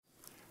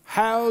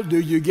How do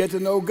you get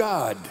to know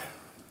God?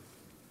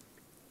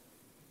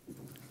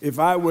 If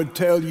I would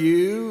tell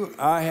you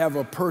I have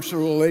a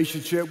personal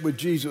relationship with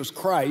Jesus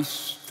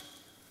Christ,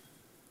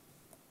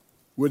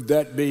 would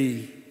that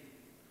be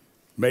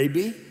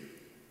maybe?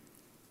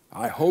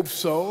 I hope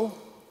so.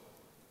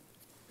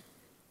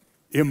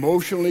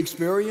 Emotional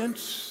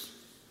experience?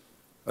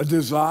 A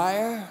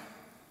desire?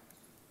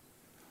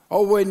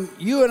 Or when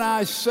you and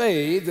I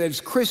say that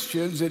as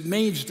Christians it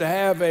means to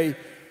have a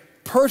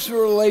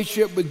personal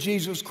relationship with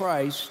Jesus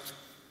Christ,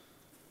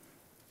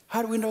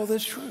 how do we know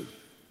that's true?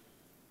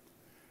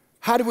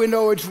 How do we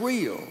know it's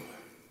real?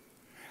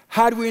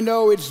 How do we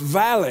know it's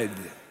valid?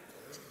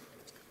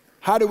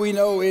 How do we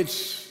know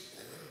it's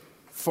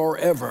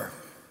forever?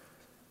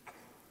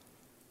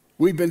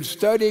 We've been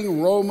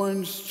studying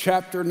Romans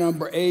chapter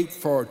number 8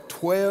 for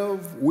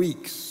 12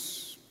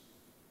 weeks.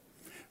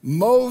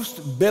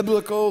 Most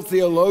biblical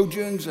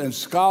theologians and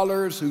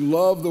scholars who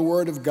love the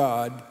Word of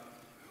God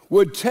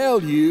would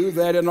tell you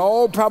that in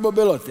all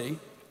probability,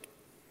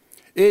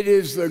 it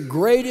is the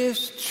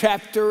greatest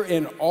chapter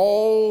in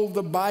all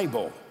the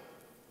Bible.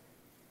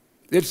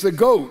 It's the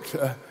GOAT,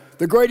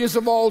 the greatest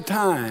of all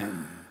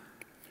time.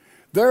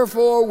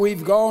 Therefore,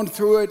 we've gone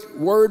through it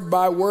word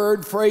by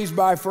word, phrase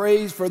by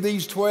phrase for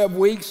these 12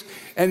 weeks,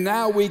 and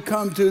now we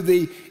come to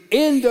the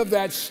end of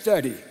that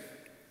study.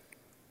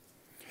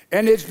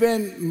 And it's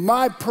been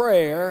my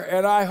prayer,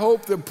 and I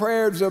hope the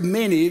prayers of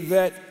many,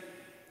 that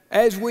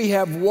as we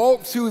have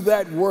walked through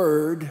that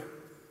word,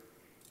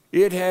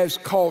 it has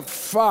caught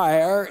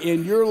fire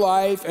in your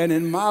life and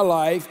in my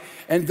life,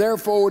 and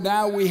therefore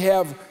now we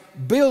have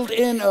built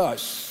in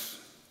us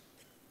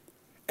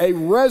a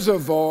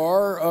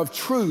reservoir of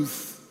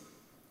truth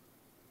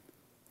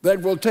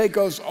that will take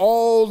us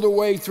all the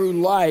way through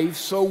life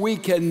so we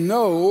can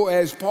know,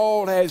 as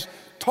Paul has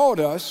taught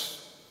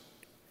us,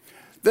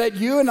 that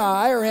you and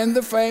I are in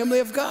the family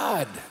of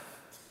God.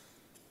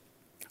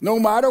 No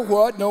matter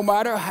what, no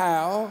matter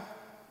how,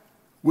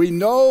 we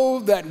know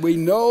that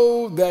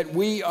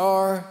we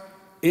are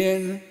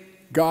in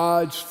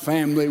God's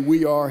family.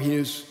 We are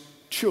His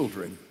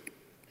children.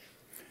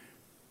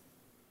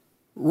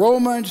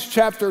 Romans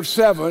chapter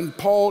 7,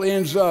 Paul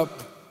ends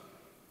up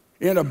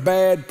in a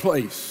bad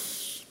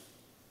place.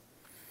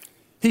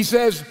 He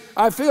says,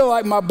 I feel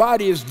like my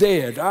body is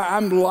dead.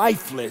 I'm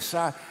lifeless.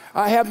 I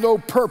have no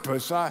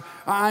purpose.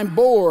 I'm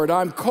bored.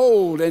 I'm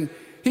cold. And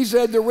he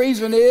said the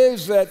reason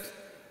is that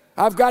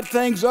I've got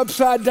things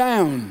upside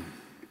down.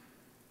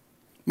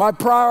 My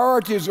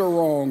priorities are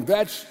wrong.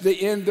 That's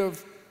the end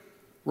of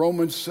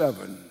Romans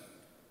 7.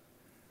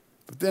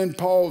 But then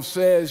Paul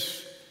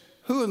says,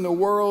 who in the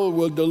world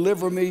will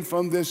deliver me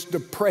from this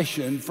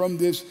depression, from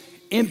this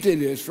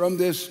emptiness, from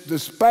this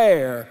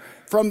despair,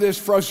 from this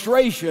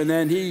frustration?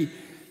 And he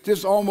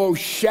just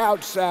almost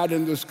shouts out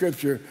in the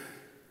scripture,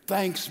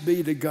 thanks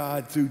be to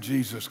God through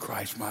Jesus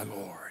Christ, my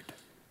Lord.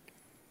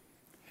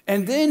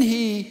 And then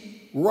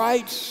he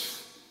writes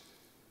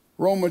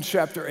Romans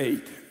chapter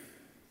 8.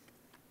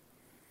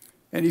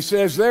 And he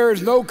says, there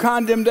is no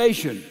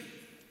condemnation,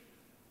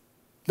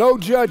 no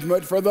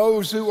judgment for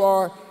those who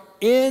are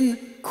in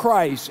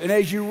Christ. And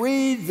as you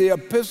read the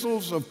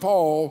epistles of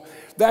Paul,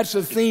 that's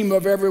the theme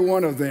of every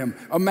one of them.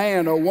 A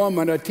man, a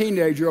woman, a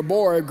teenager, a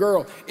boy, a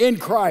girl, in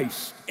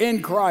Christ,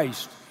 in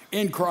Christ,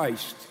 in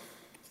Christ.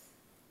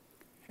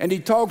 And he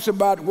talks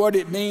about what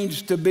it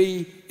means to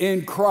be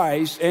in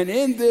Christ. And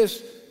in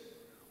this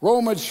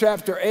Romans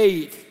chapter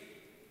 8,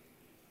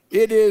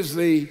 it is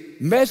the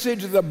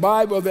message of the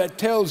Bible that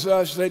tells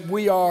us that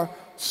we are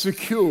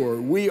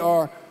secure, we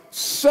are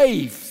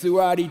safe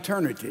throughout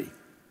eternity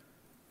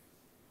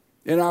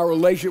in our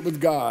relationship with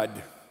God.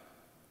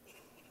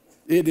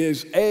 It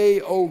is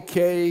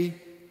A-OK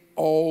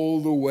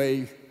all the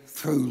way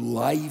through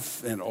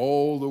life and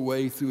all the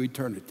way through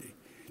eternity.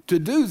 To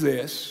do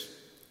this,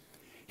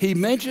 he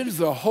mentions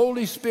the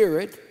Holy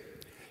Spirit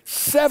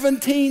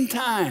 17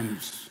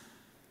 times.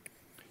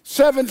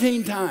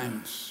 17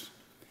 times.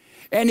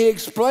 And he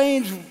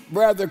explains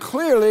rather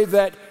clearly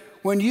that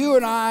when you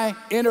and I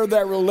enter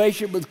that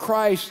relationship with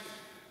Christ,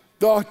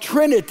 the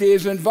Trinity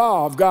is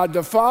involved. God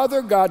the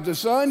Father, God the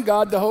Son,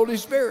 God the Holy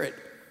Spirit.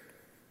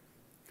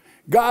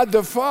 God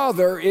the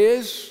Father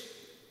is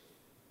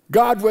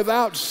God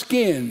without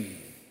skin.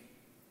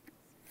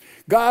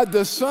 God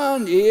the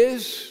Son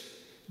is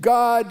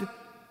God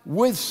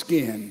with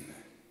skin.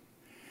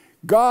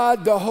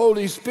 God the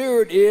Holy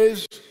Spirit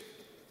is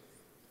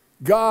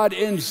God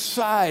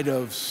inside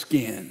of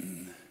skin.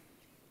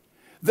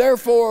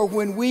 Therefore,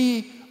 when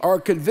we are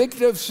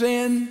convicted of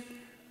sin,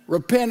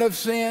 repent of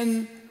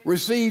sin,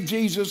 receive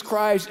Jesus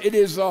Christ, it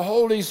is the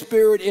Holy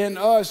Spirit in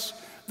us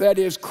that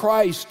is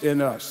Christ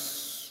in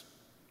us.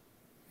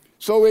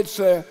 So it's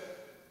a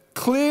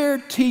clear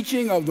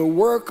teaching of the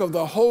work of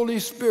the Holy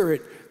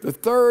Spirit. The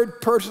third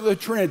person of the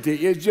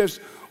Trinity is just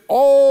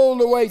all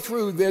the way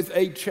through this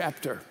 8th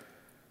chapter.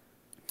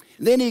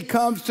 Then he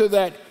comes to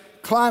that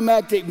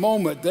climactic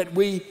moment that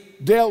we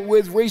dealt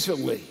with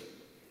recently.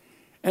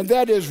 And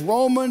that is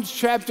Romans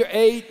chapter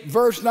 8,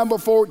 verse number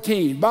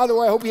 14. By the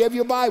way, I hope you have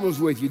your Bibles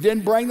with you.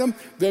 Didn't bring them?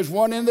 There's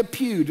one in the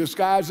pew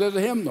disguised as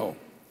a hymnal.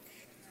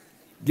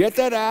 Get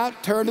that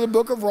out. Turn to the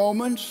book of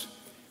Romans.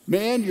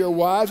 Men, your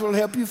wives will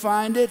help you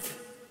find it.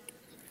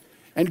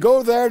 And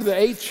go there to the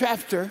 8th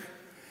chapter,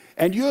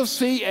 and you'll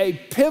see a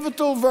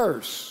pivotal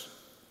verse.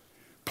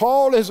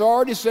 Paul has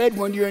already said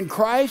when you're in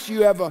Christ,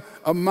 you have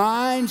a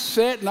mind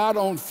set not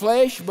on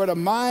flesh, but a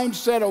mind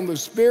set on the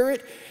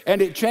Spirit,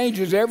 and it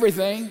changes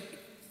everything.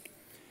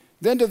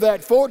 Then to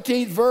that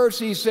 14th verse,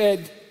 he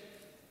said,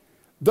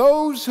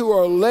 those who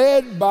are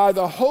led by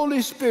the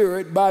Holy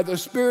Spirit, by the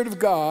Spirit of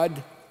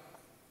God,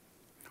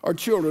 are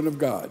children of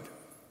God.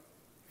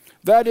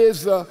 That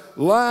is the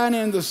line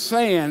in the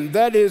sand.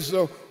 That is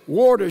the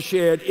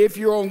watershed. If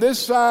you're on this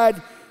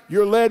side,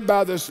 you're led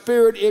by the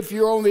Spirit. If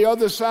you're on the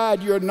other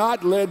side, you're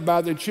not led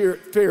by the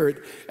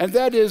Spirit. And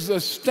that is the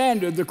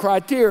standard, the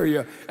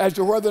criteria as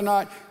to whether or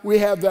not we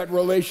have that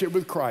relationship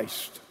with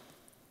Christ.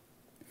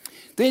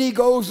 Then he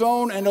goes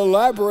on and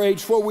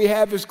elaborates what we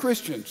have as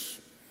Christians.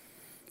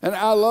 And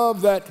I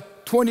love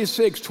that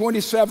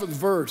 27th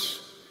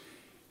verse.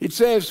 It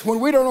says, when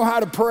we don't know how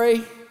to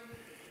pray,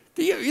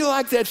 you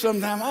like that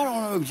sometimes? I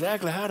don't know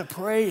exactly how to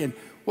pray and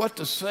what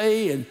to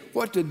say and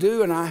what to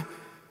do. And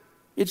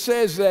it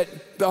says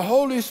that the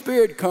Holy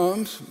Spirit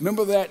comes.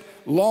 Remember that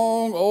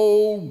long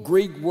old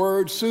Greek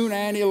word,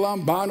 sunani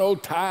lambano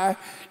tai.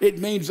 It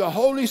means the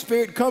Holy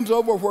Spirit comes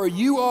over where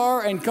you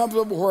are and comes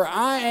over where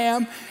I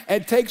am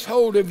and takes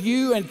hold of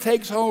you and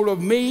takes hold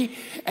of me.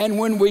 And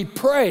when we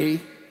pray,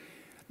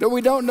 though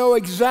we don't know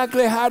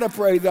exactly how to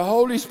pray, the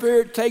Holy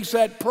Spirit takes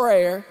that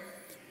prayer,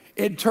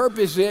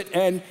 interprets it,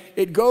 and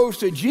it goes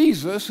to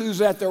Jesus,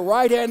 who's at the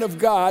right hand of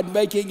God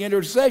making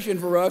intercession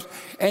for us,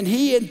 and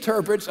he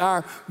interprets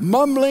our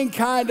mumbling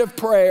kind of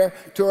prayer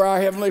to our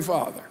Heavenly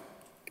Father.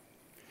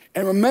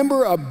 And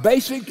remember a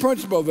basic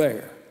principle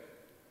there.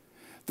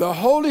 The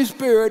Holy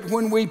Spirit,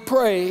 when we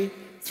pray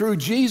through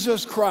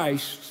Jesus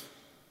Christ,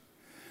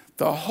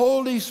 the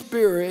Holy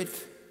Spirit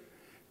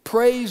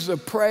prays a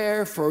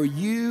prayer for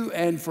you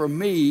and for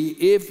me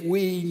if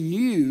we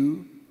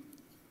knew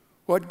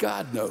what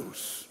God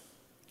knows.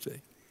 See,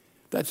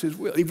 that's his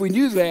will. If we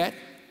knew that,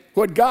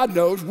 what God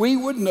knows, we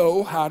would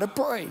know how to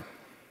pray.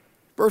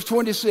 Verse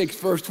 26,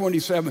 verse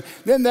 27.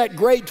 Then that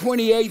great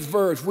 28th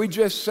verse, we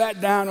just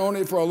sat down on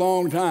it for a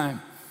long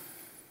time.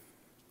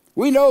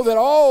 We know that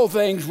all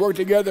things work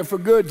together for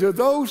good to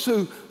those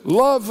who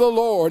love the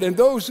Lord and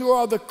those who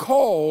are the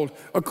called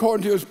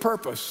according to his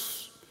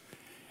purpose.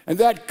 And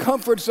that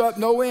comforts up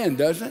no end,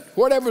 doesn't it?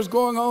 Whatever's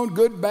going on,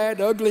 good, bad,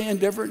 ugly,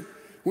 indifferent,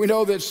 we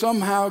know that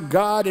somehow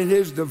God in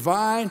his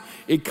divine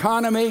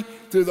economy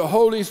through the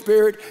Holy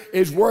Spirit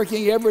is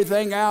working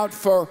everything out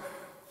for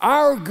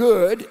our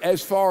good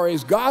as far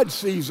as God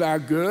sees our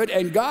good,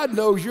 and God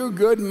knows your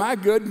good and my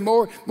good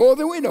more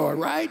than we know it,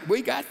 right?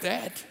 We got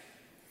that.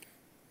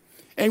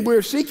 And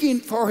we're seeking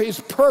for his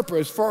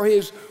purpose, for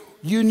his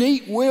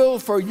unique will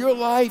for your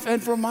life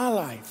and for my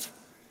life.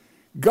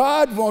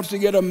 God wants to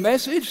get a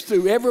message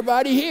through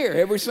everybody here,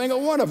 every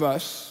single one of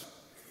us.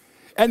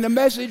 And the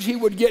message he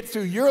would get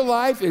through your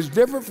life is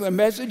different from the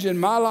message in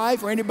my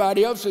life or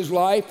anybody else's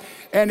life.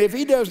 And if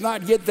he does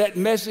not get that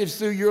message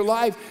through your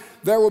life,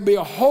 there will be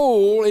a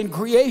hole in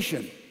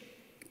creation.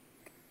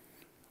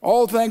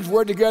 All things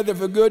work together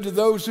for good to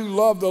those who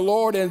love the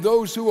Lord and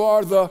those who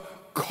are the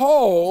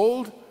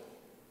called.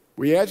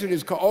 We answered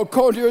his call,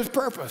 according to his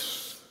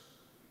purpose.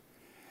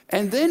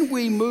 And then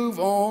we move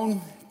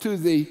on to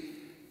the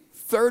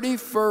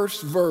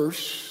 31st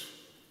verse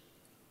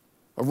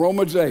of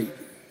Romans 8.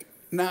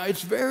 Now,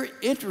 it's very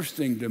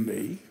interesting to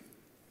me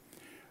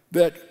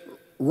that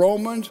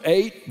Romans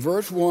 8,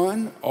 verse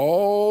 1,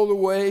 all the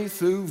way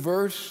through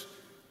verse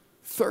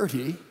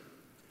 30,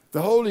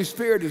 the Holy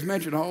Spirit is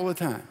mentioned all the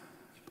time.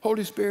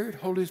 Holy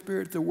Spirit,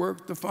 the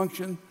work, the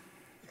function,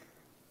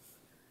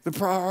 the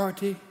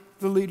priority,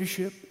 the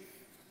leadership,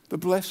 the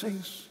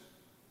blessings.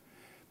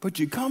 But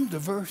you come to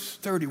verse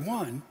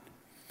 31,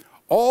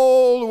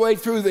 all the way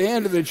through the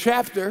end of the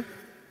chapter,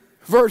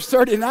 verse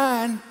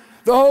 39,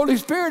 the Holy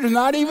Spirit is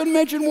not even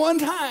mentioned one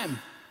time.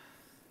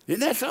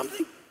 Isn't that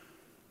something?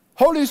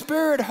 Holy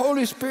Spirit,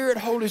 Holy Spirit,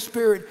 Holy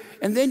Spirit.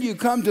 And then you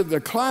come to the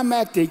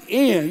climactic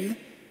end,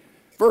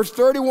 verse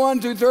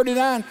 31 through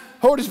 39,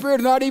 Holy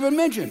Spirit is not even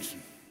mentioned.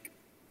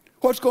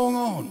 What's going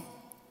on?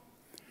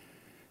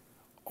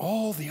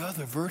 All the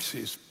other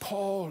verses,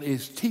 Paul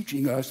is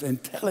teaching us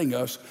and telling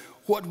us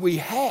what we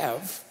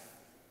have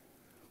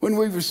when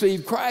we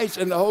receive Christ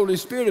and the Holy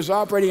Spirit is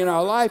operating in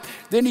our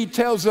life. Then he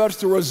tells us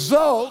the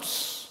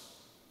results,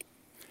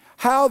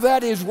 how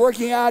that is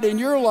working out in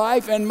your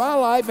life and my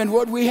life and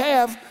what we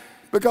have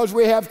because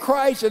we have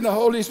Christ and the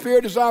Holy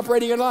Spirit is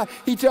operating in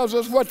life. He tells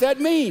us what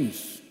that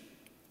means.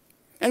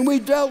 And we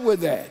dealt with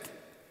that.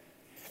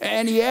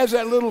 And he has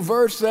that little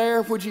verse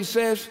there which he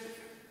says,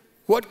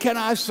 what can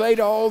I say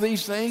to all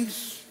these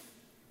things?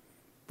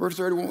 Verse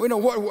 31. We know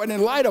what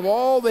in light of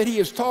all that he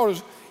has taught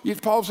us,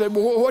 Paul said,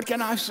 well, what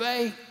can I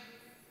say?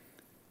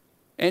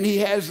 And he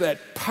has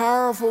that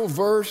powerful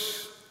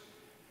verse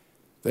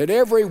that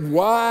every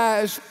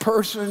wise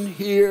person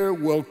here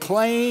will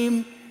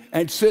claim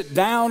and sit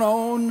down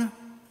on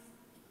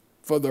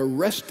for the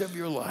rest of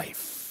your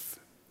life.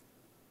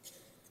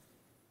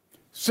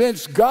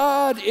 Since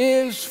God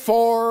is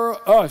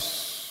for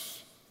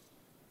us.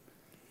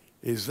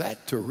 Is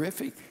that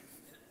terrific?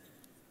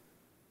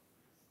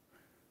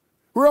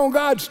 We're on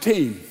God's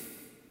team.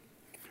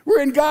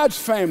 We're in God's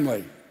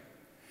family.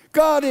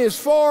 God is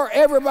for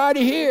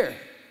everybody here.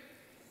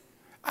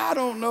 I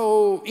don't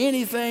know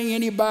anything,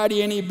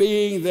 anybody, any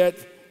being that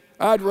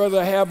I'd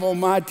rather have on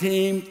my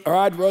team, or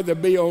I'd rather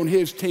be on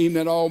his team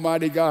than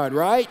Almighty God,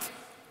 right?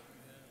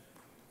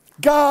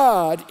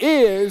 God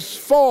is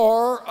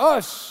for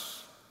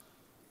us.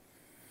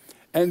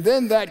 And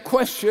then that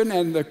question,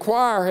 and the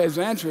choir has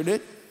answered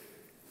it.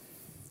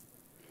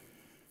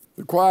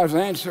 The choir's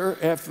answer,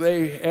 if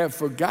they have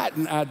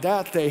forgotten, I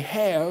doubt they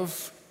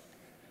have,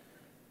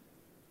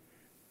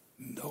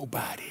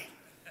 nobody.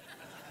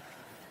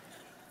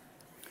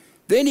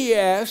 Then he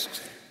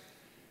asks,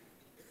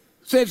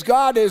 since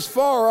God is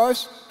for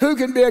us, who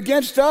can be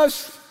against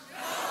us?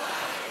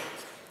 Nobody.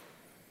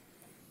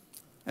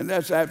 And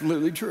that's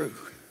absolutely true.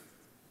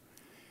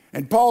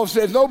 And Paul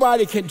says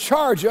nobody can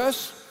charge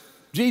us.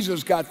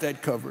 Jesus got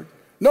that covered.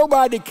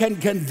 Nobody can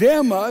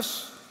condemn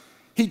us.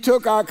 He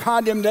took our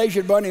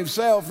condemnation upon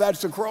himself.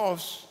 That's the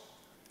cross.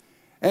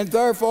 And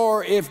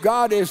therefore, if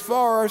God is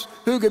for us,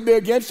 who can be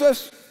against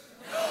us?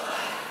 Nobody.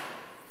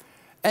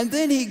 And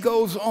then he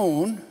goes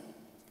on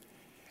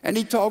and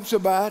he talks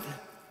about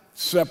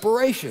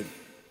separation.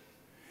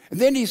 And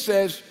then he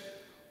says,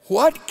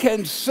 what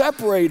can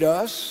separate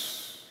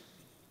us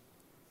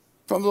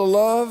from the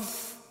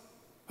love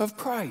of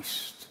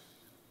Christ?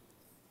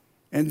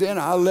 And then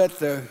I'll let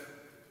the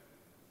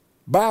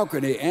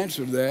balcony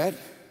answer that.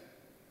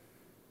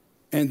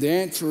 And the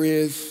answer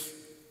is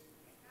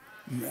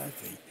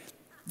nothing.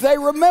 They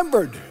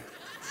remembered.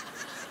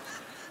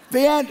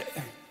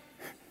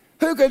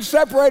 Who can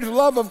separate the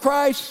love of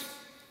Christ?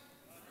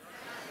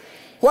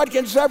 What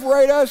can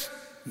separate us?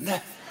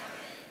 Nothing.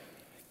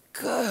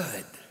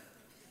 Good.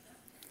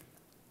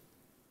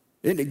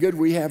 Isn't it good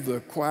we have the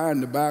choir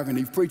in the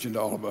balcony preaching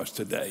to all of us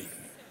today?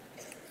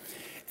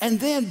 And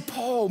then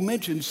Paul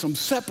mentioned some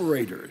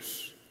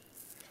separators.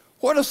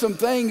 What are some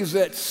things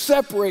that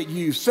separate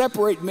you,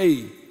 separate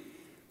me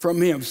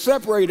from him,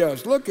 separate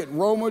us? Look at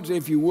Romans,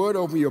 if you would,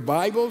 open your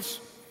Bibles.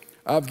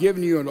 I've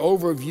given you an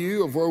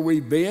overview of where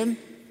we've been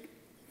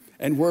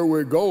and where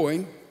we're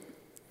going.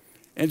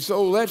 And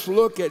so let's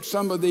look at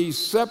some of these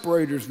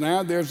separators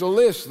now. There's a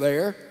list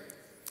there.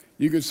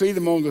 You can see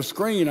them on the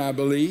screen, I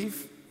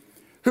believe.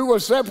 Who will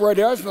separate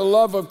us from the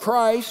love of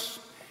Christ?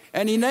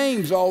 And he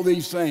names all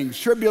these things.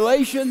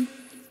 Tribulation,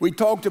 we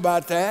talked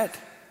about that.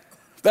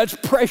 That's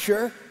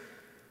pressure.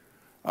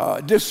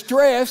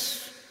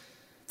 Distress,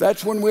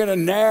 that's when we're in a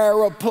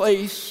narrow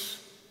place.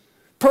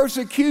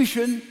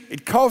 Persecution,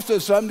 it costs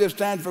us something to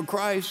stand for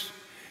Christ.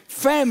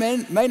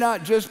 Famine may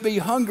not just be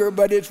hunger,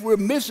 but we're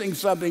missing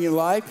something in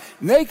life.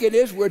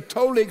 Nakedness, we're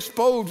totally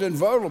exposed and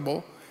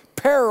vulnerable.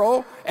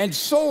 Peril and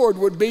sword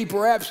would be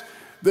perhaps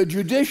the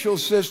judicial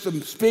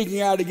system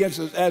speaking out against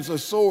us as a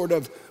sword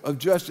of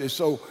justice.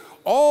 So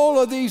all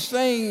of these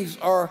things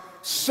are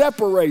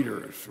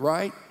separators,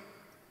 right?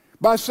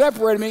 By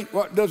separating me,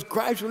 what, does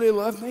Christ really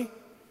love me?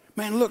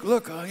 Man,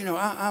 look,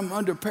 I'm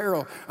under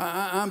peril.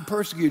 I'm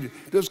persecuted.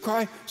 Does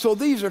Christ? So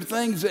these are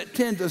things that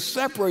tend to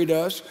separate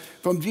us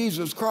from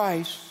Jesus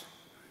Christ.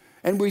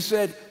 And we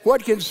said,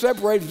 what can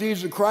separate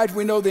Jesus Christ?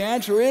 We know the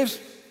answer is,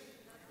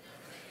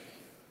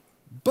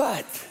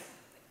 but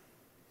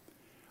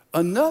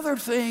another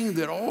thing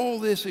that all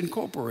this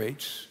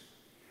incorporates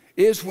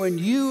is when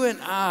you and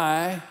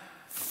I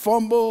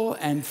fumble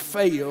and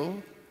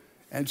fail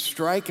and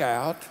strike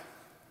out,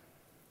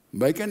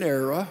 make an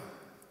error,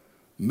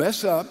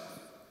 mess up,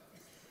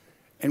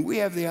 and we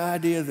have the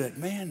idea that,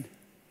 man,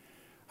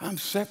 I'm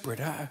separate.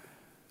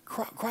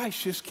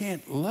 Christ just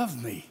can't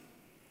love me.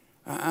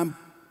 I'm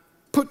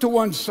put to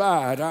one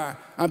side.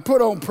 I'm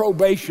put on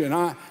probation.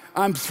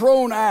 I'm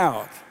thrown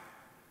out.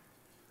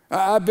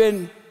 I've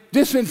been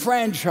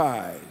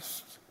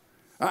disenfranchised.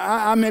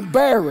 I'm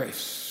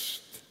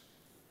embarrassed.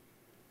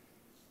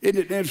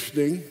 Isn't it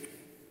interesting?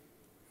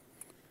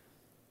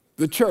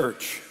 The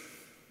church.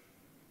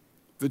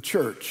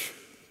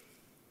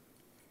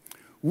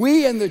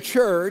 We in the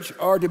church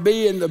are to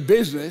be in the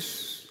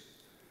business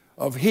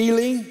of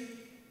healing,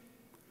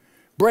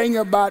 bringing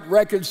about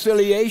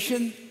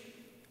reconciliation,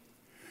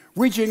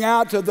 reaching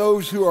out to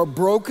those who are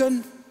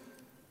broken.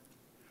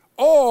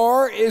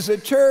 Or is a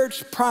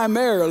church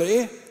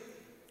primarily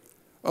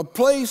a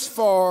place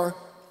for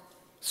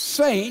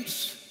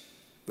saints,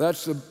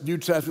 that's the New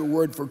Testament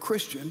word for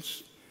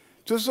Christians,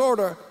 to sort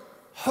of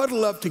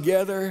huddle up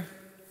together,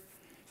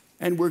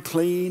 and we're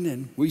clean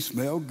and we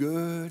smell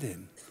good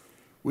and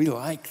we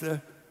like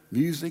the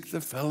music, the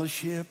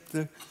fellowship,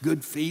 the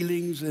good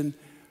feelings, and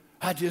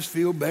I just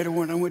feel better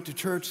when I went to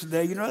church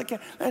today. You know,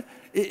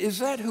 is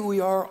that who we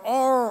are?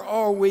 Or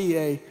are we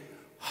a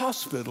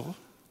hospital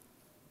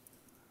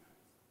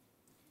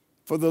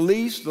for the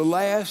least, the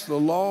last, the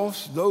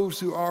lost, those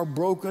who are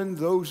broken,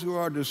 those who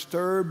are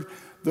disturbed,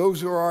 those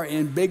who are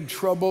in big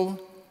trouble.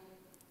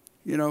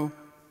 You know,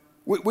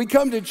 we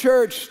come to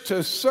church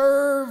to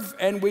serve,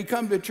 and we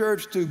come to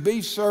church to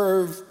be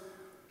served,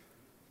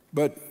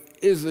 but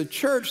is the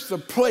church the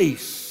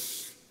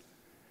place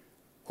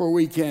where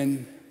we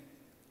can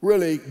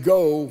really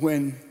go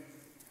when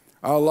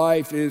our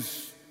life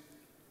is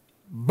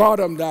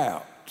bottomed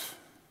out?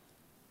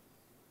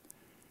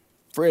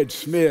 Fred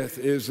Smith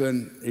is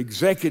an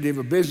executive,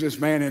 a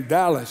businessman in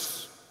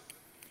Dallas.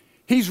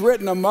 He's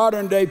written a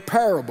modern-day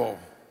parable.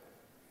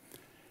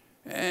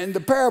 And the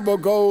parable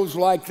goes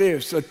like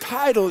this. The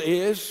title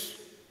is,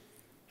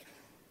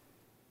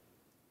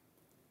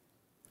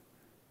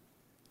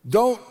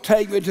 "Don't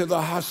Take Me to the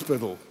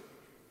Hospital,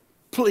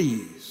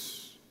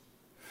 Please."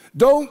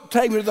 Don't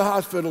take me to the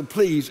hospital,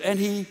 please. And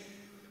he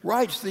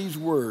writes these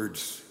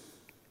words.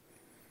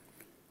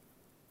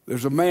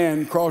 There's a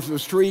man crossing the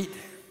street.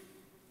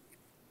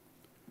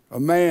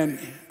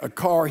 A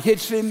car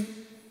hits him.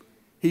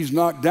 He's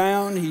knocked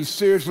down. He's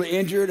seriously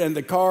injured, and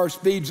the car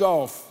speeds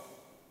off.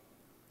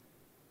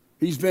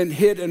 He's been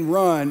hit and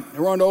run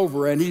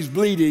over, and he's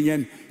bleeding,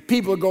 and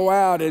people go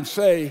out and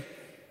say,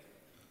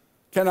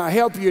 "Can I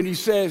help you?" And he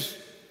says,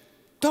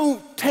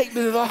 "Don't take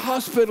me to the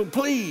hospital,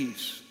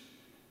 please."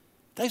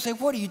 They say,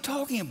 "What are you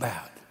talking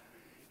about?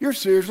 You're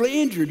seriously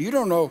injured. You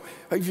don't know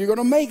if you're going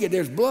to make it.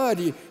 There's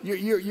blood.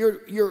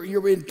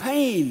 You're in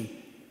pain."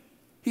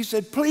 He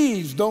said,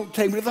 "Please don't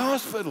take me to the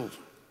hospital."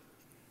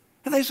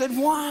 And they said,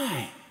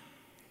 "Why?"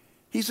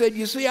 He said,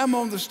 "You see, I'm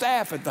on the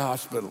staff at the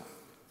hospital."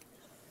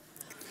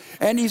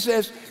 And he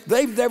says,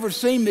 "They've never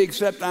seen me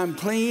except I'm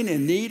clean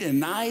and neat and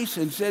nice,"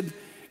 and said,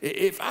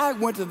 "If I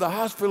went to the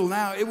hospital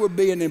now, it would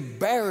be an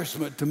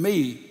embarrassment to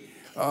me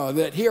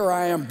that here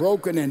I am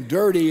broken and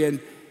dirty, and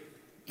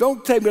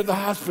don't take me to the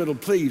hospital,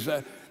 please."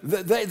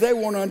 They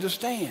won't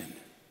understand.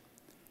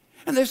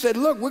 And they said,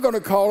 "Look, we're going to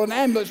call an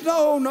ambulance."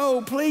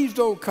 No, please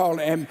don't call an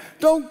ambulance.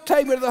 Don't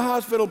take me to the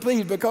hospital,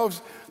 please,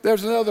 because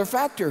there's another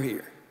factor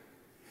here.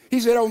 He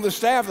said, on the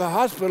staff of the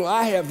hospital,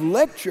 I have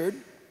lectured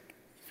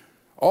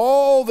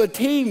all the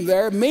team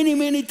there many,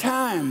 many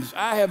times.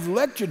 I have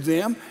lectured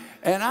them,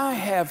 and I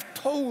have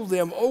told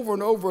them over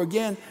and over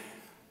again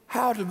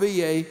how to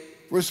be a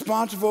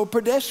responsible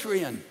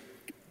pedestrian.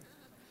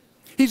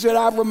 He said,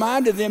 I've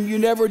reminded them you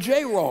never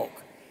jaywalk.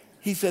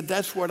 He said,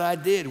 that's what I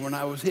did when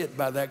I was hit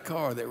by that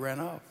car that ran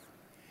off.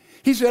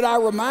 He said, I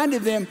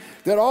reminded them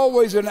that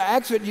always in an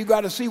accident, you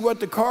got to see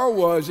what the car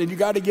was, and you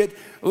got to get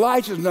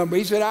license number.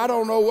 He said, I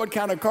don't know what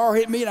kind of car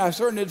hit me, and I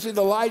certainly didn't see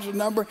the license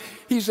number.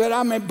 He said,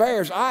 I'm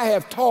embarrassed. I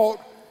have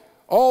taught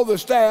all the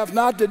staff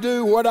not to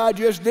do what I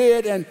just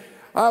did, and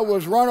I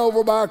was run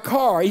over by a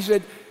car. He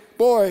said,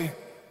 boy,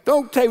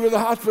 don't take me to the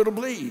hospital,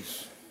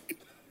 please.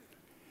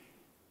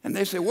 And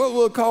they said, well,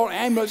 we'll call an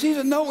ambulance. He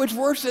said, no, it's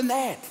worse than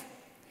that.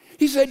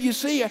 He said, you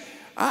see,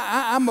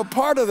 I'm a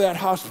part of that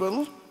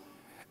hospital,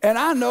 and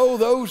I know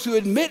those who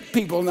admit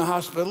people in the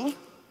hospital.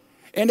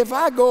 And if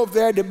I go up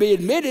there to be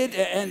admitted,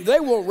 and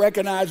they won't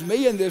recognize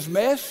me in this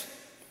mess.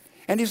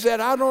 And he said,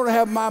 I don't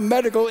have my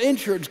medical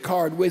insurance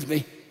card with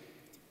me.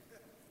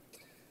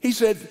 He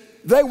said,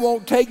 they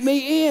won't take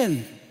me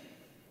in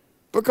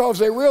because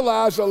they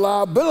realize the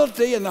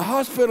liability, and the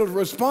hospital is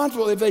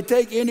responsible if they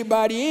take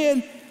anybody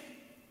in. He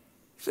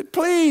said,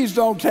 please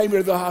don't take me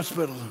to the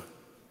hospital.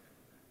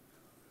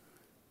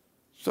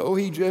 So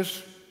he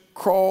just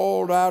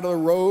crawled out of the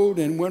road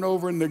and went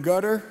over in the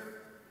gutter,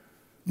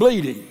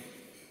 bleeding.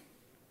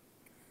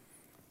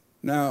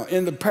 Now,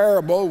 in the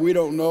parable, we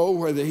don't know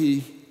whether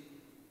he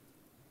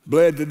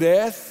bled to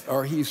death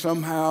or he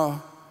somehow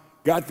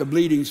got the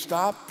bleeding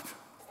stopped.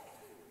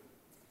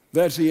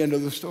 That's the end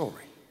of the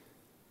story.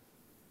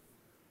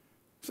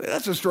 See,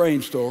 that's a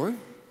strange story.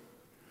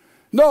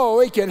 No,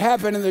 it can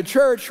happen in the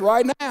church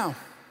right now.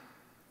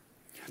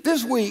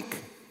 This week,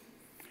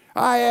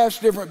 I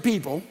asked different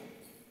people,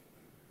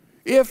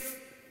 if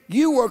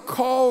you were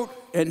caught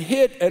and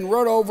hit and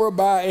run over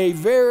by a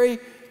very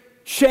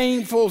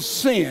shameful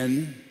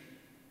sin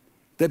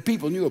that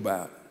people knew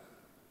about,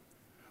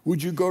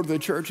 would you go to the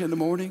church in the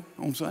morning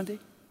on Sunday?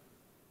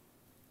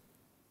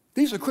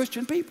 These are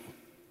Christian people.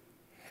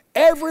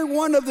 Every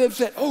one of them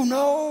said, oh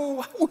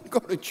no, I wouldn't go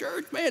to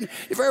church, man.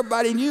 If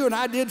everybody knew and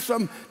I did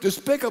some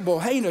despicable,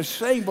 heinous,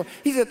 shameful,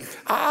 he said,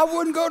 I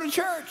wouldn't go to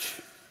church.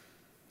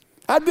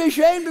 I'd be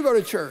ashamed to go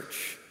to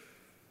church.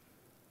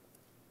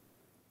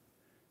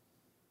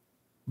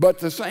 But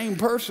the same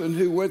person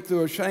who went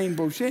through a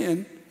shameful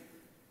sin,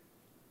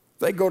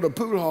 they go to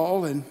pool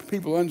hall and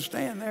people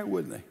understand that,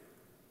 wouldn't they?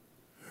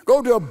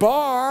 Go to a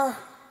bar,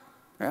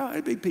 well,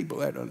 there'd be people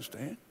that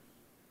understand.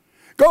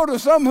 Go to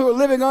some who are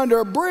living under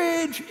a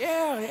bridge,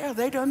 yeah,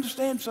 they'd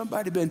understand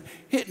somebody been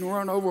hit and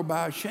run over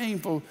by a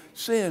shameful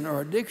sin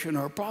or addiction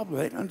or a problem.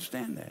 They'd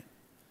understand that.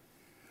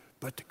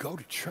 But to go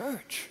to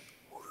church,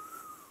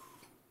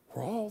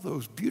 where all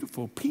those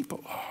beautiful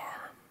people are,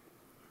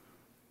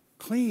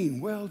 clean,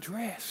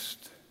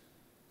 well-dressed.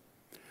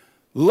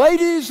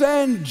 Ladies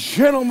and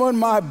gentlemen,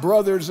 my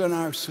brothers and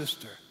our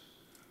sister,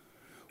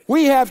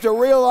 We have to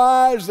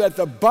realize that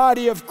the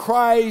body of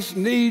Christ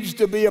needs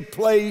to be a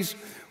place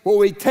where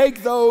we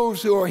take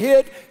those who are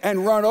hit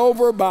and run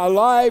over by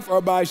life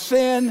or by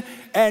sin,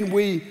 and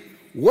we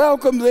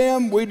welcome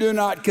them. We do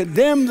not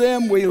condemn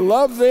them. We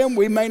love them.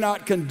 We may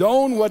not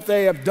condone what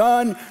they have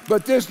done,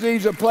 but this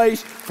needs a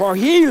place for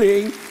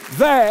healing.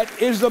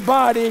 That is the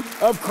body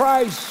of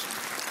Christ.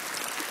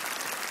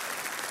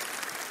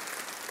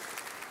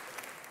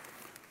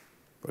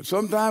 But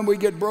sometimes we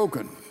get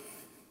broken.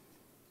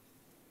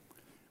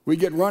 We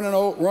get run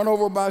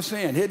over by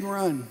sin, hit and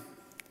run.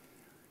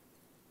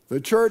 The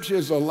church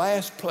is the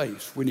last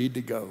place we need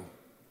to go.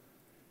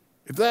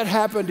 If that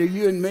happened to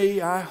you and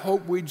me, I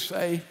hope we'd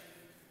say,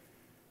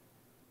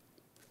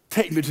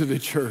 take me to the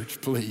church,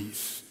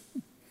 please.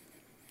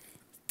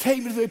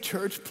 Take me to the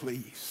church,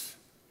 please.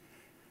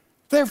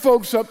 There are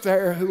folks up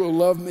there who will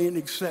love me and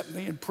accept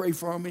me and pray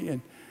for me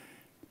and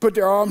put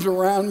their arms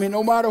around me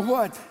no matter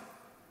what.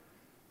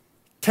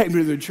 Take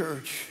me to the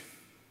church.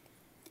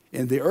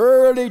 In the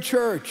early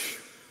church,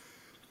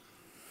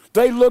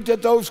 they looked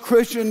at those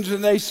Christians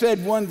and they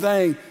said one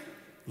thing: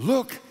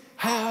 look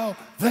how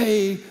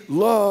they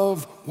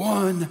love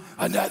one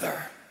another.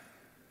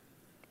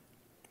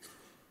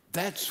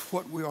 That's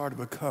what we are to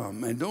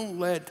become. And don't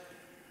let,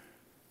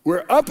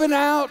 we're up and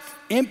out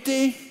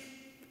empty,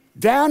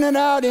 down and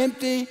out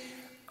empty,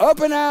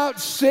 up and out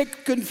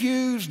sick,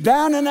 confused,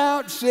 down and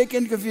out sick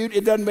and confused.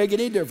 It doesn't make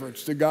any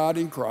difference to God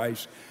in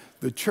Christ.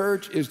 The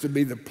church is to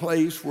be the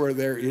place where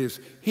there is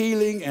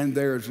healing and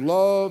there's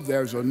love,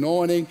 there's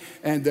anointing,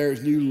 and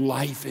there's new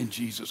life in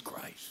Jesus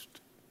Christ.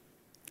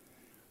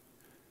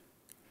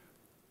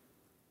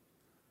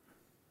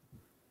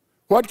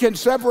 What can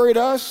separate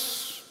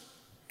us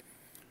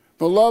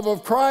from the love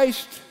of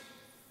Christ?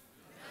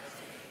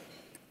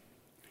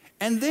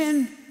 And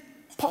then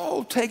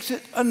Paul takes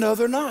it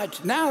another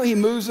notch. Now he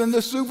moves in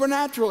the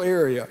supernatural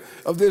area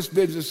of this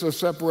business of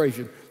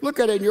separation.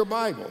 Look at it in your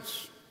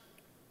Bibles.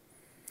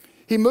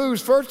 He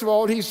moves, first of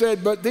all, he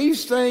said, but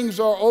these things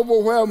are I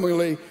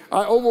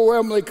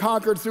overwhelmingly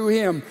conquered through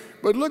him.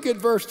 But look at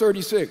verse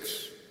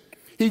 36.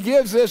 He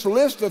gives this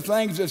list of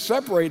things that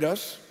separate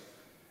us,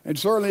 and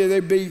certainly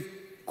they'd be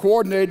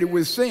coordinated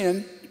with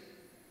sin.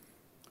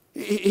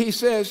 He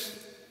says,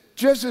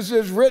 just as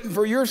is written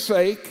for your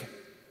sake,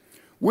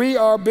 we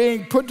are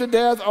being put to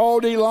death all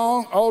day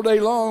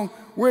long.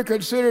 We're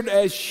considered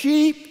as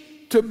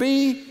sheep to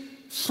be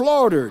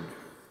slaughtered.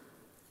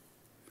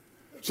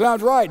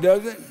 Sounds right,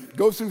 doesn't it?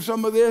 Go through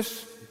some of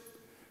this.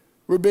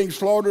 We're being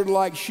slaughtered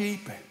like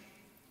sheep.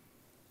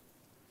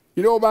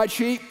 You know about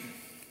sheep?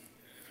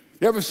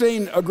 You ever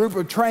seen a group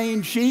of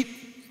trained sheep?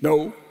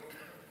 No.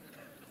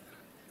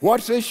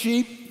 Watch this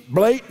sheep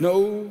blate?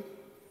 No.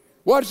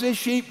 Watch this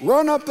sheep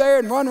run up there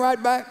and run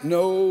right back?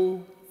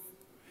 No.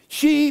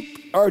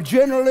 Sheep are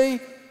generally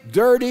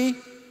dirty,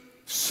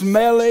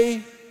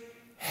 smelly,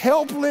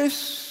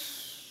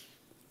 helpless,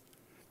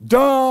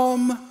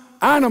 dumb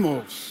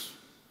animals.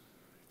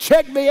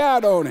 Check me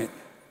out on it.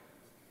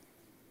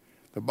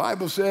 The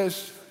Bible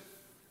says,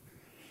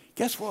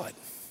 guess what?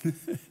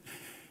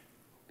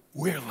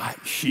 We're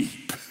like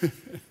sheep.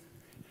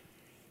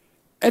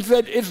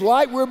 It's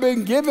like we're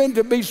being given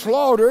to be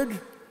slaughtered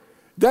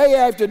day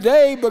after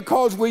day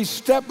because we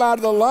step out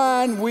of the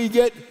line, we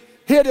get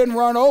hit and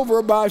run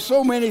over by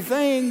so many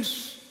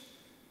things.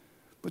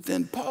 But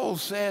then Paul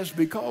says,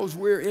 because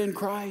we're in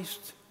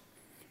Christ,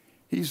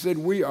 he said,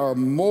 we are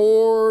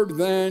more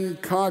than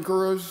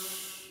conquerors.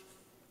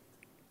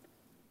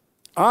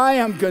 I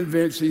am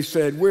convinced, he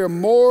said, we're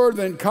more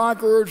than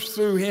conquerors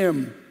through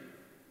him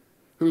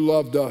who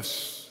loved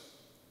us.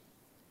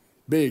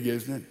 Big,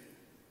 isn't it?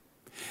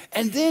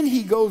 And then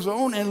he goes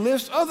on and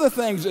lists other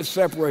things that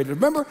separate us.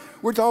 Remember,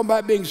 we're talking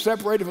about being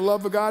separated from the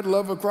love of God, the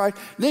love of Christ.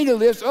 Then he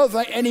lists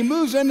other things, and he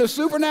moves into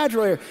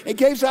supernatural area. In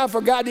case I've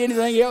forgotten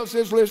anything else,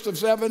 this list of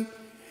 7,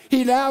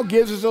 he now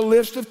gives us a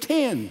list of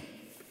 10.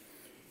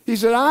 He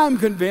said, I'm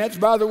convinced.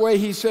 By the way,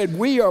 he said,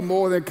 we are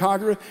more than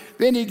conquerors.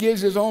 Then he gives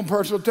his own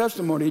personal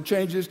testimony. He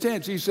changed his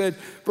tense. He said,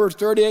 verse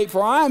 38,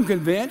 for I am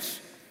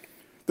convinced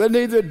that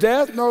neither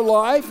death, nor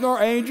life,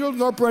 nor angels,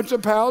 nor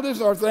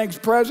principalities, nor things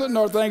present,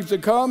 nor things to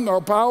come,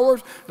 nor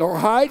powers, nor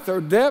height, nor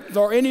depth,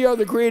 nor any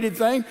other created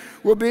thing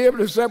will be able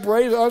to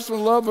separate us from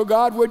the love of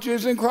God which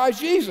is in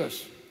Christ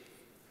Jesus.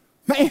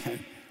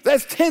 Man,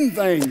 that's 10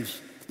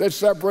 things that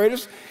separate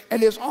us,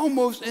 and it's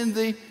almost in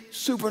the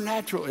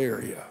supernatural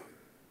area.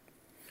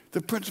 The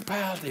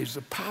principalities,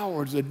 the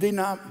powers, the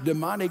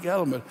demonic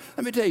elements.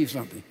 Let me tell you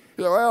something.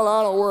 You say, well,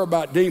 I don't worry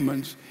about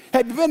demons.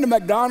 Have you been to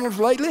McDonald's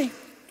lately?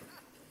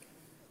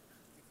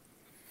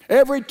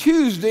 Every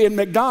Tuesday in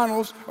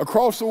McDonald's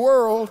across the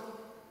world,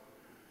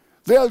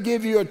 they'll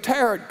give you a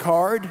tarot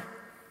card,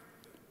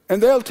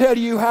 and they'll tell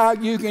you how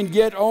you can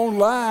get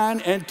online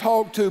and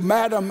talk to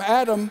Madam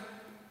Adam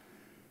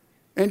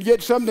and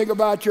get something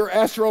about your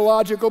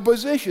astrological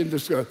position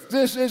discussed.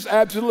 This is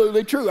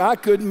absolutely true. I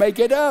couldn't make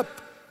it up.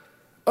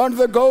 Under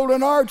the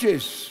golden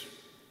arches.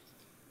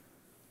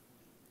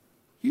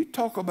 You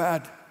talk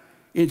about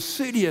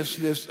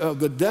insidiousness of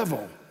the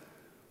devil.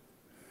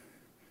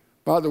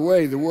 By the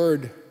way, the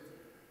word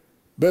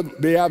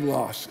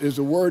diabolos is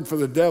a word for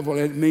the devil,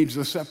 and it means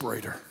the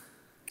separator.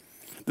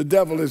 The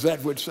devil is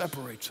that which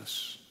separates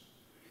us.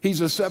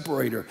 He's a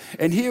separator.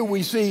 And here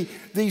we see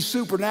these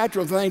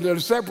supernatural things that are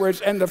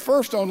separates, and the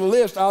first on the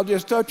list, I'll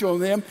just touch on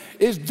them,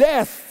 is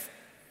death.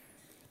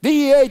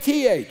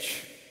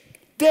 D-E-A-T-H.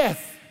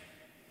 Death.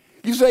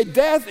 You say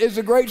death is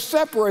a great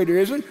separator,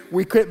 isn't it?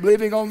 We quit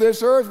living on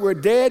this earth. We're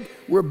dead.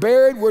 We're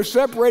buried. We're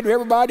separated from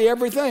everybody,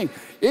 everything.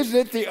 Isn't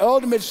it the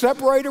ultimate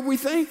separator, we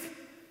think?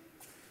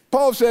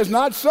 Paul says,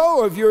 not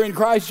so if you're in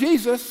Christ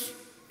Jesus.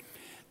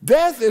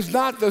 Death is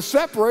not the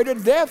separator.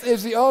 Death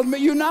is the ultimate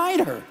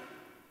uniter.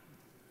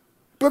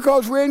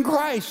 Because we're in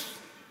Christ.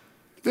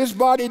 This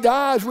body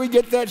dies, we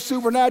get that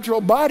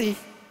supernatural body.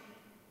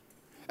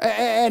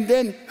 And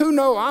then, who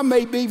knows, I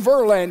may be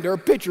Verlander, a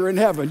pitcher in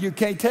heaven. You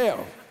can't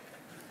tell.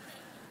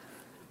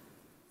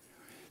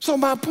 So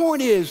my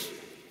point is,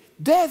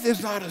 death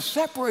is not a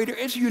separator,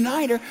 it's a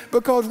uniter,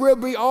 because we'll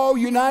be all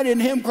united in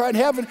Him, Christ,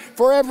 in heaven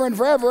forever and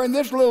forever. And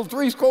this little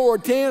 70 or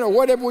 10 or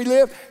whatever we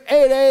live,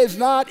 it is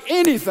not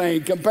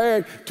anything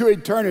compared to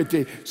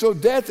eternity. So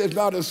death is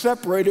not a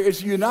separator,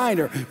 it's a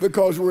uniter,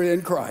 because we're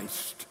in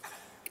Christ.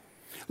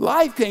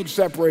 Life can't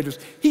separate us.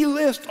 He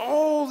lists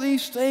all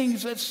these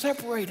things that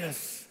separate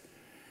us.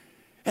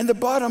 And the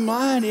bottom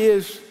line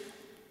is,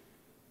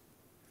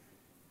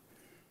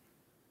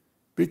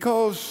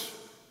 because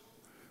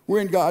we're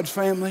in God's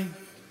family,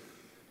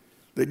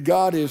 that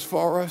God is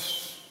for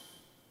us,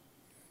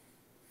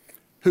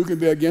 who can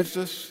be against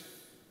us?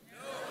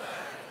 Nobody.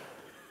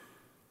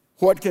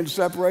 What can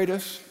separate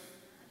us?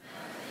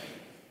 Nothing.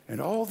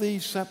 And all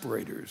these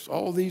separators,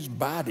 all these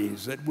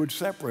bodies that would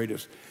separate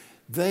us,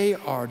 they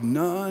are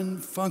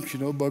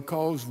non-functional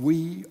because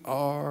we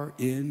are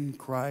in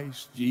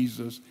Christ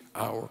Jesus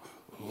our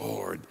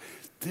Lord.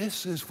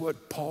 This is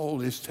what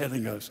Paul is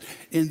telling us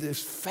in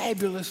this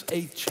fabulous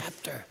 8th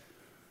chapter.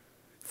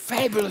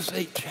 Fabulous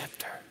 8th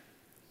chapter.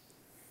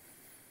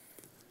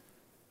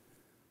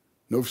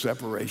 No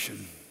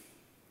separation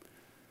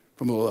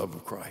from the love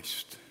of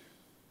Christ.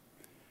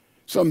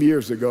 Some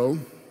years ago,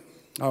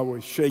 I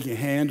was shaking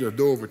hands at the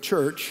door of a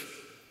church.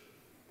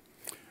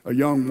 A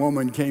young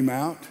woman came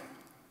out.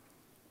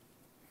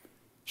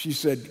 She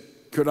said,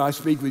 "Could I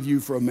speak with you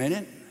for a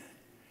minute?"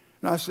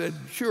 And I said,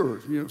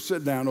 "Sure,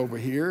 sit down over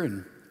here,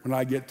 and when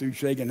I get through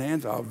shaking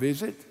hands, I'll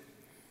visit."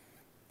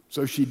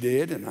 So she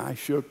did, and I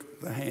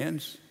shook the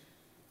hands,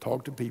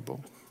 talked to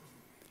people.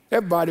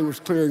 Everybody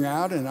was clearing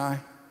out, and I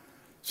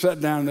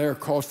sat down there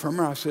across from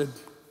her. I said,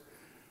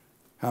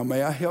 "How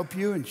may I help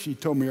you?" And she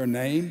told me her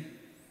name.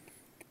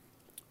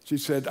 She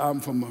said, "I'm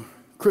from a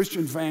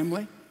Christian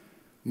family,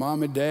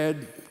 mom and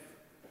dad,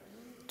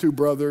 2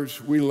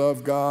 brothers. We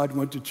love God,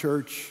 went to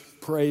church,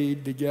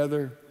 prayed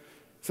together."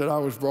 Said, "I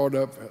was brought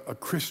up a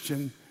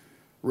Christian,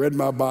 read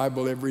my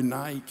Bible every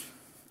night."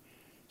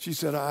 She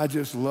said, "I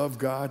just love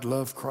God,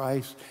 love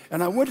Christ."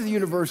 And I went to the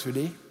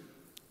university.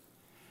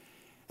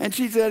 And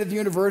she said, at the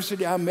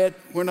university, I met,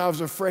 when I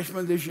was a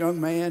freshman, this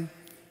young man.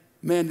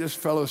 Man, this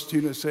fellow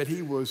student said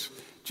he was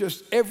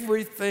just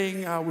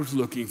everything I was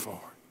looking for.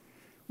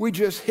 We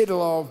just hit it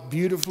off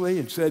beautifully,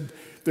 and said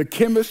the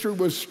chemistry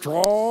was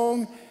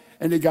strong,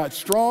 and it got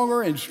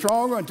stronger and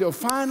stronger until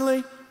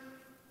finally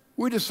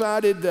we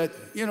decided that,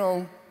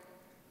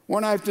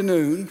 one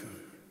afternoon,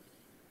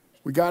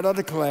 we got out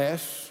of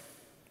class,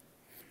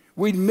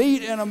 we'd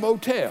meet in a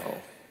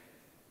motel,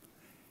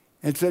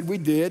 and said we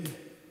did.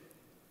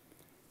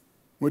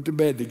 Went to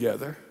bed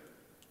together.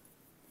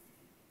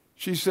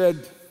 She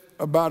said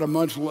about a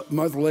month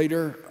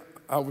later,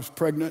 I was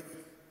pregnant.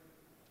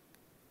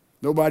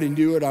 Nobody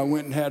knew it. I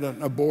went and had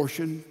an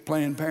abortion,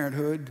 Planned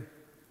Parenthood.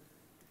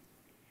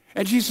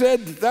 And she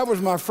said that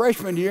was my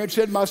freshman year. And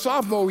said my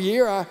sophomore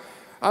year,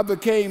 I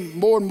became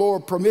more and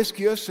more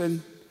promiscuous.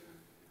 And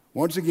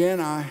once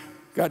again, I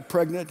got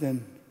pregnant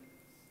and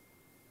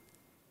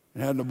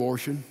had an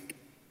abortion.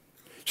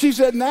 She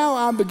said, now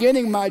I'm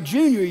beginning my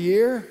junior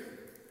year.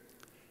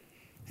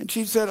 And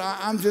she said,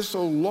 I'm just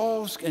so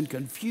lost and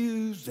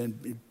confused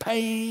and in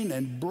pain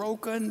and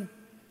broken.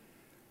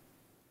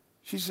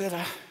 She said,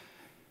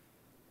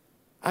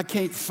 I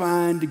can't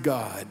find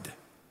God.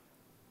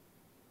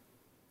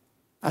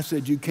 I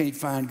said, you can't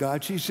find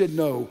God? She said,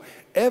 no.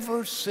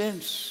 Ever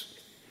since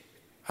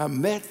I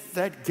met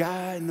that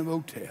guy in the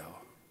motel,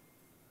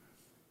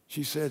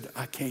 she said,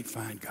 I can't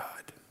find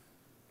God.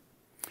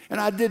 And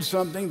I did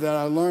something that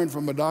I learned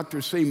from a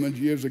Dr. Siemens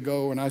years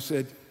ago, and I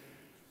said,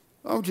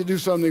 I want you to do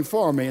something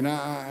for me. And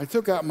I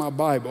took out my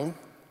Bible.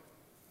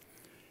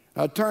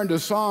 I turned to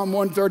Psalm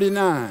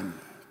 139.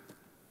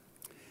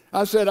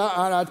 I said,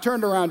 I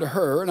turned around to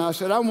her, and I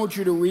said, I want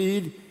you to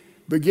read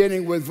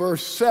beginning with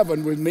verse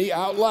 7 with me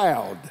out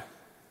loud.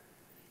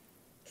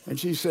 And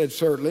she said,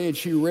 certainly. And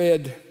she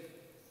read,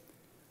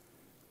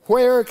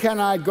 where can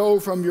I go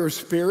from your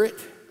spirit?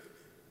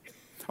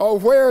 Or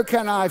where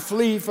can I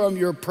flee from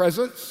your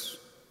presence?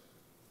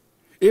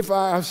 If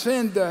I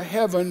ascend to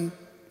heaven,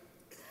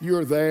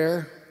 you're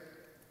there.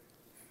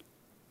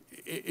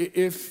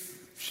 If,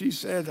 she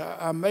said,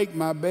 I make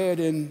my bed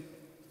in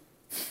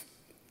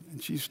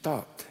And she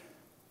stopped.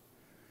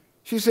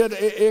 She said,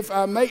 if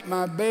I make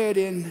my bed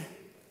in,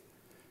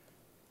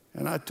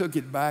 and I took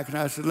it back and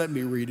I said, let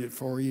me read it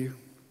for you.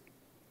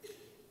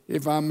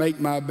 If I make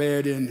my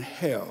bed in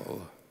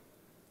hell,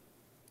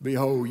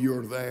 behold,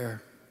 you're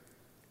there.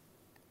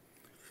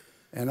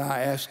 And I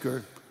asked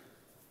her,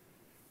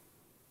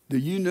 do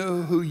you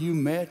know who you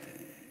met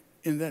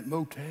in that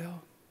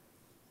motel?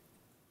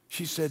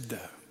 She said,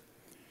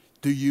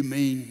 do you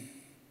mean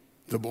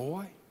the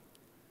boy?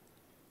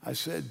 I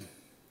said,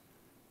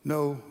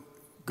 no,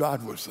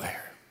 God was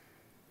there.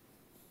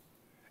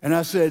 And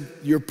I said,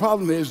 your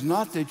problem is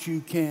not that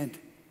you can't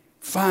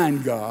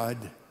find God,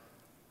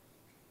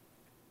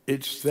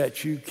 it's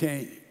that you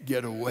can't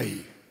get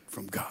away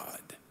from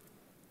God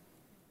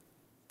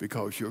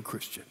because you're a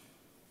Christian.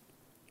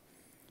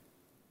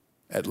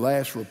 At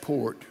last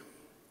report,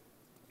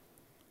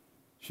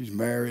 she's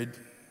married,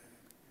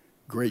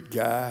 great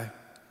guy,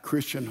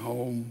 Christian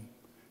home,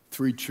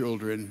 3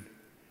 children,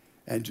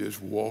 and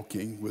just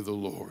walking with the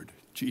Lord,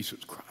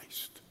 Jesus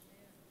Christ.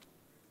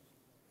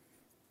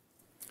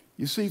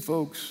 You see,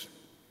 folks,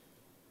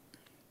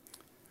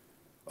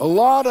 a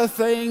lot of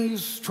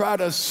things try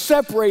to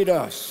separate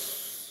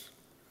us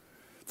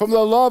from the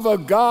love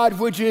of God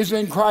which is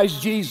in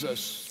Christ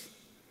Jesus.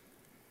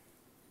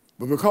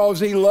 But because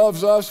he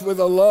loves us with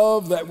a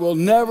love that will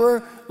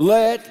never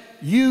let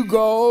you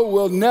go,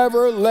 will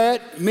never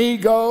let me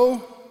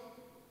go,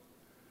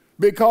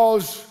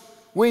 because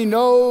we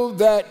know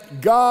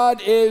that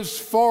God is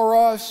for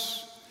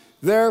us,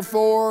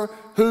 therefore,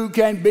 who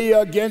can be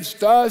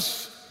against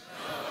us?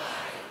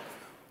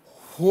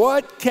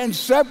 What can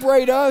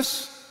separate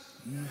us?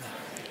 Nothing.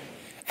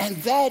 And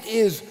that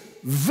is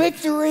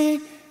victory,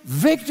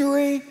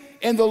 victory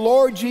in the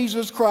Lord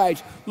Jesus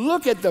Christ.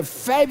 Look at the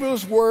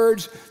fabulous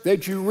words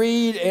that you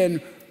read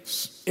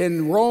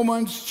in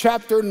Romans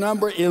chapter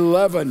number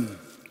 11.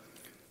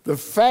 The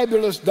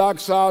fabulous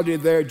doxology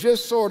there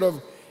just sort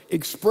of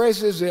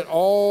expresses it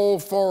all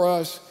for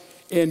us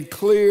in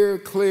clear,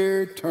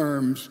 clear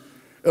terms.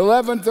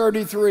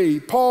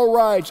 11:33, Paul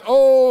writes,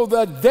 oh,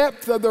 the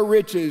depth of the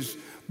riches,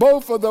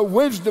 both of the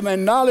wisdom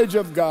and knowledge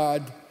of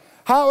God.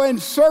 How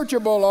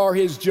unsearchable are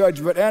his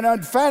judgment and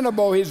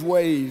unfathomable his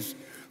ways.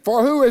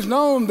 For who has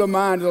known the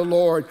mind of the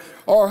Lord,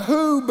 or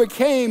who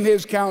became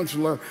his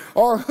counselor,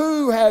 or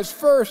who has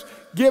first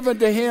given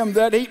to him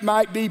that he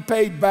might be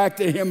paid back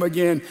to him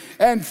again?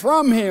 And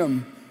from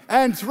him,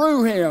 and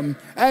through him,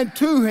 and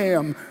to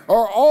him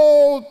are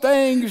all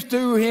things,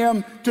 to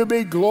him to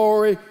be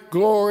glory,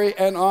 glory,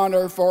 and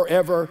honor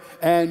forever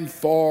and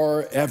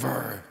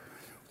forever.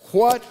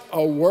 What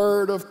a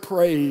word of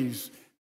praise